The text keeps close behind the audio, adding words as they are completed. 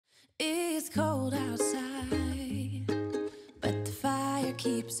cold outside, but the fire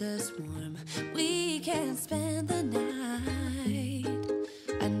keeps us warm. We can spend the night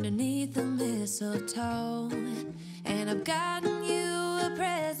underneath the mistletoe. And I've gotten you a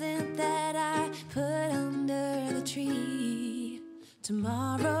present that I put under the tree.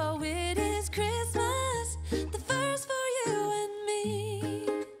 Tomorrow it is Christmas, the first for you and me.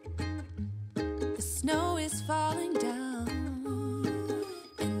 The snow is falling down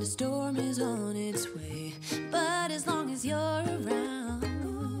and the storm is on its way. But as long as you're around,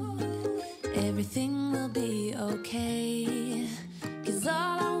 everything will be okay. 'Cause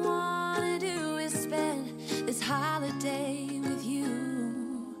all I wanna do is spend this holiday with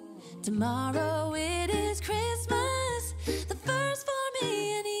you. Tomorrow it is Christmas, the first for me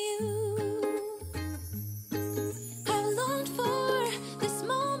and you. I've longed for this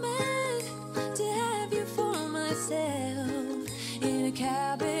moment to have you for myself, in a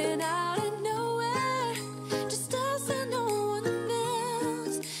cabin out in nowhere, just us and no one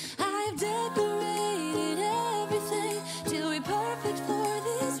else. I've decorated everything to be perfect for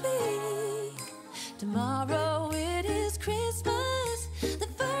this week. Tomorrow it is Christmas, the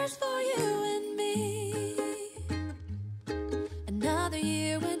first for you and me. Another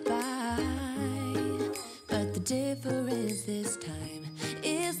year went by, but the difference this time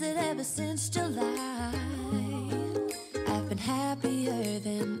is that ever since July, I've been happier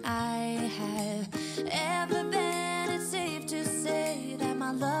than I have ever been. It's safe to say that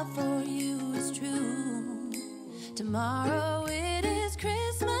my love for you is true. Tomorrow it is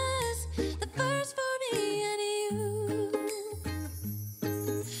Christmas, the first for me and you.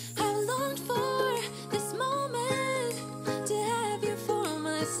 I've longed for this moment to have you for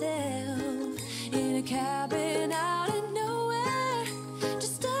myself, in a cabin out in nowhere,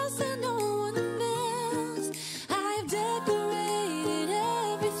 just us and no one else. I've decorated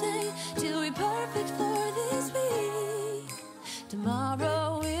everything to be perfect for this week.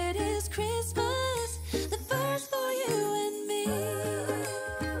 Tomorrow it is Christmas, the first for you and me.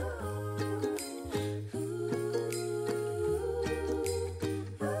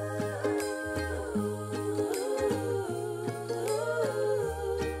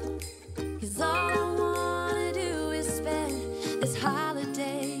 'Cause all I wanna do is spend this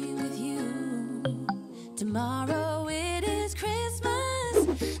holiday with you. Tomorrow it is Christmas,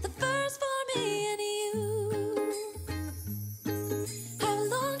 the first for me and you. I've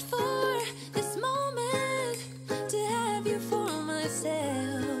longed for this moment to have you for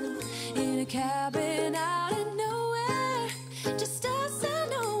myself, in a cabin out in nowhere, just us and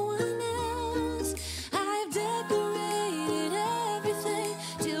no one else. I've decorated everything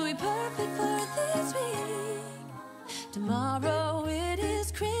to be perfect for this week. Tomorrow it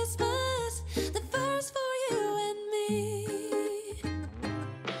is Christmas, the first for you and me.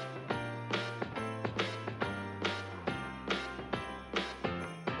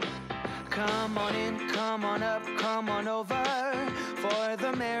 Come on in, come on up, come on over for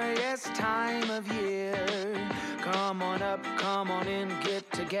the merriest time of year. Come on up, come on in, get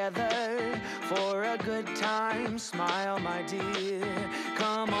together for a good time. Smile, my dear.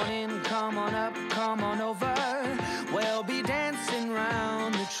 Come on in, come on up, come on over. We'll be dancing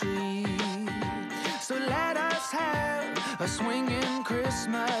round the tree. So let us have a swinging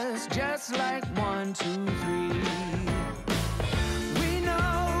Christmas, just like 1, 2, 3. We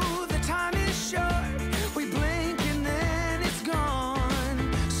know the time is short, we blink and then it's gone.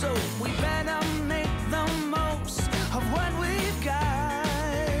 So we better make the most of what we've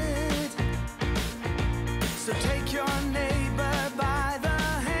got. So take your neighbor by the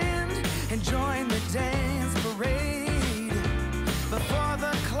hand and join the dance parade before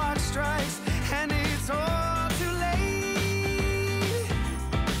the clock strikes and it's all too late.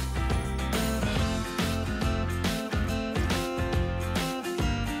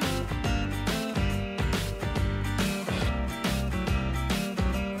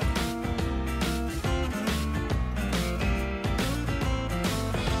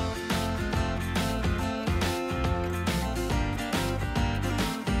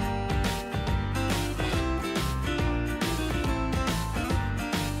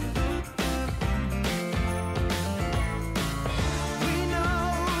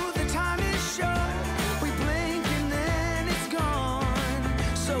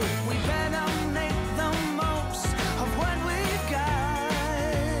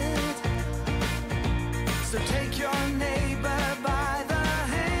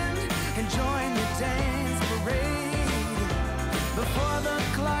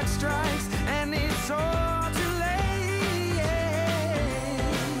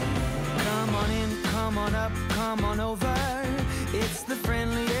 Come on up, come on over. It's the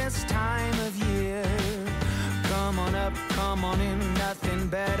friendliest time of year. come on in. Nothing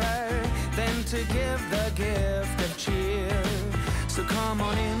better than to give the gift of cheer. So come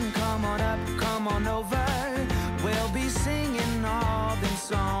on in, come on up, come on over. We'll be singing all them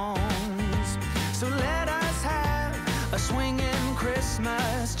songs. So let us have a swinging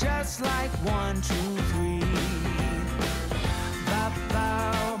Christmas, just like 1, 2, 3. Ba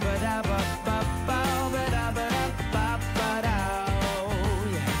bow, ba da ba ba bow, ba da ba da ba ba dow.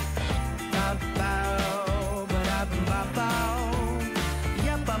 Yeah. Ba bow, ba da ba bow.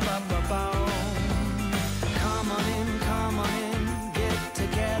 Yeah, ba ba ba bow. Come on in, get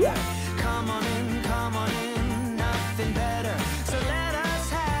together. Come on in, nothing better. So let us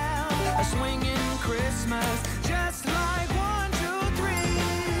have a swinging Christmas, just like 1, 2, 3.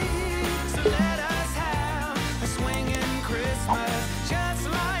 So let us have a swinging Christmas, just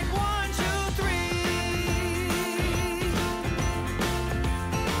like 1, 2, 3.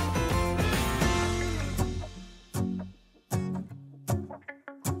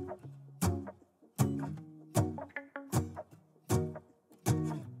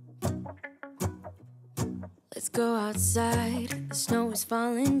 Let's go outside, the snow is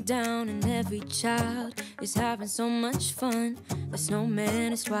falling down and every child is having so much fun. The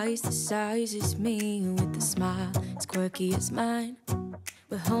snowman is twice the size as me, with a smile as quirky as mine.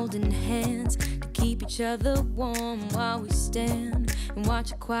 We're holding hands to keep each other warm while we stand and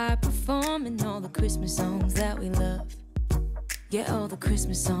watch a choir performing all the Christmas songs that we love. Yeah, all the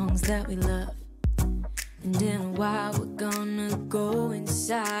Christmas songs that we love. And in a while we're gonna go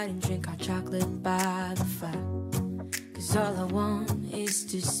inside and drink our chocolate by the fire. 'Cause all I want is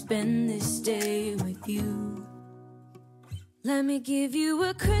to spend this day with you. Let me give you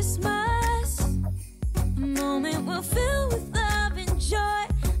a Christmas, a moment we'll fill with love and joy.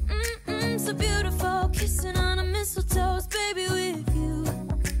 So beautiful, kissing on a mistletoe, baby, with you.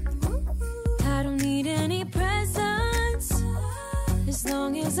 I don't need any presents, as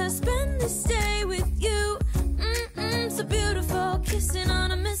long as I spend this day with you. So beautiful, kissing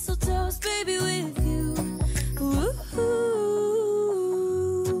on a mistletoe, baby, with you. Ooh.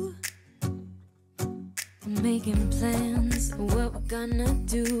 I'm making plans of what we're gonna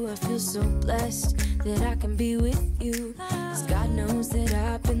do. I feel so blessed that I can be with you. 'Cause God knows that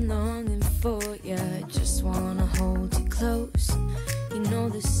I've been longing for you. I just wanna hold you close. You know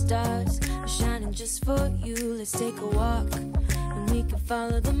the stars are shining just for you. Let's take a walk and we can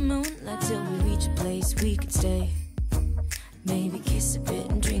follow the moonlight till we reach a place we can stay. Maybe kiss a bit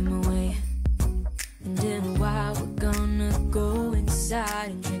and dream away. And in a while we're gonna go inside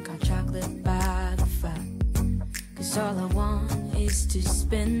and drink our chocolate by the fire. 'Cause all I want is to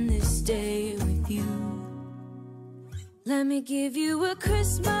spend this day with you. Let me give you a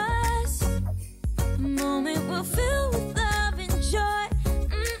Christmas, a moment we'll fill with love and joy.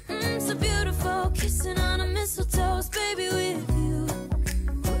 So beautiful, kissing on a mistletoe, baby, with you.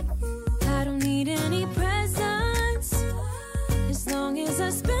 I don't need any presents, as long as I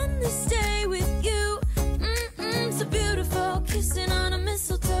spend this day with you. So beautiful, kissing on a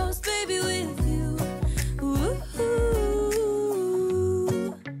mistletoe, baby, with you. Ooh.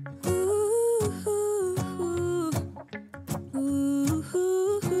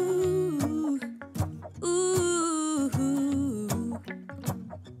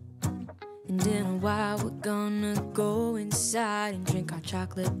 And in a while we're gonna go inside and drink our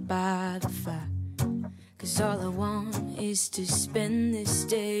chocolate by the fire. 'Cause all I want is to spend this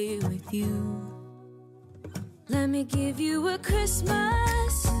day with you. Let me give you a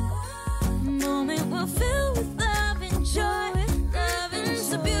Christmas, a moment we'll fill with love and joy. Love and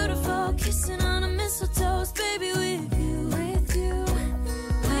so beautiful, kissing on a mistletoe, baby, with you.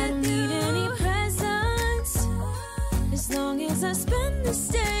 I don't need any presents, as long as I spend this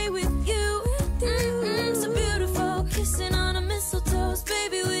day with you. So beautiful, kissing on a mistletoe,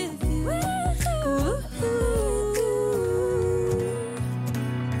 baby, with you.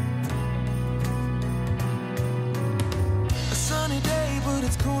 A sunny day, but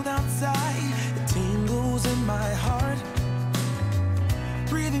it's cold outside. It tingles in my heart.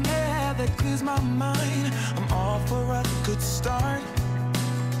 Breathing air that clears my mind. I'm all for a good start.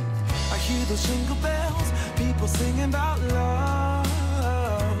 I hear those jingle bells, people singing about love.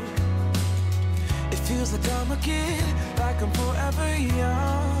 It feels like I'm a kid, like I'm forever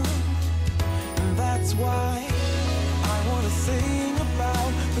young. And that's why I wanna sing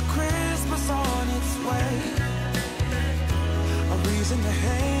about the Christmas on its way. A reason to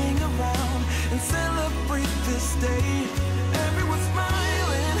hang around and celebrate this day. Everyone's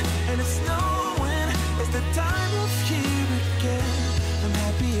smiling and it's snowing. It's the time of year again. I'm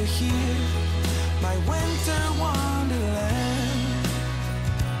happy you're here, my winter wonderland.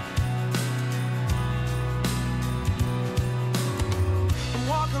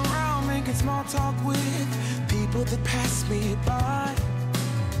 small talk with people that pass me by.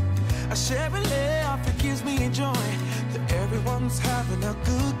 I share a laugh, it gives me joy that everyone's having a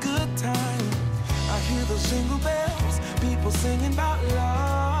good time. I hear those jingle bells, people singing about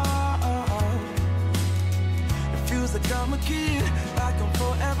love. It feels like I'm a kid, like I'm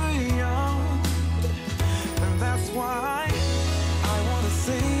forever young. And that's why I wanna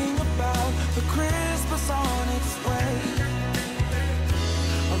sing about the Christmas on its way.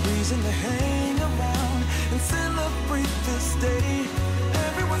 A reason to hang around and celebrate this day.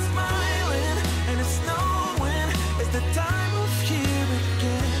 Everyone's smiling and it's snowing. It's the time of year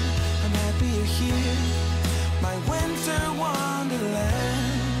again. I'm happy you're here, my winter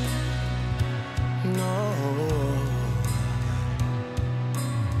wonderland. No,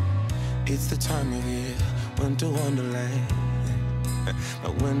 it's the time of year, winter wonderland. My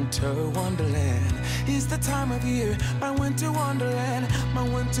winter wonderland. It's the time of year, my winter wonderland, my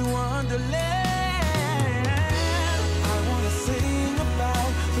winter wonderland.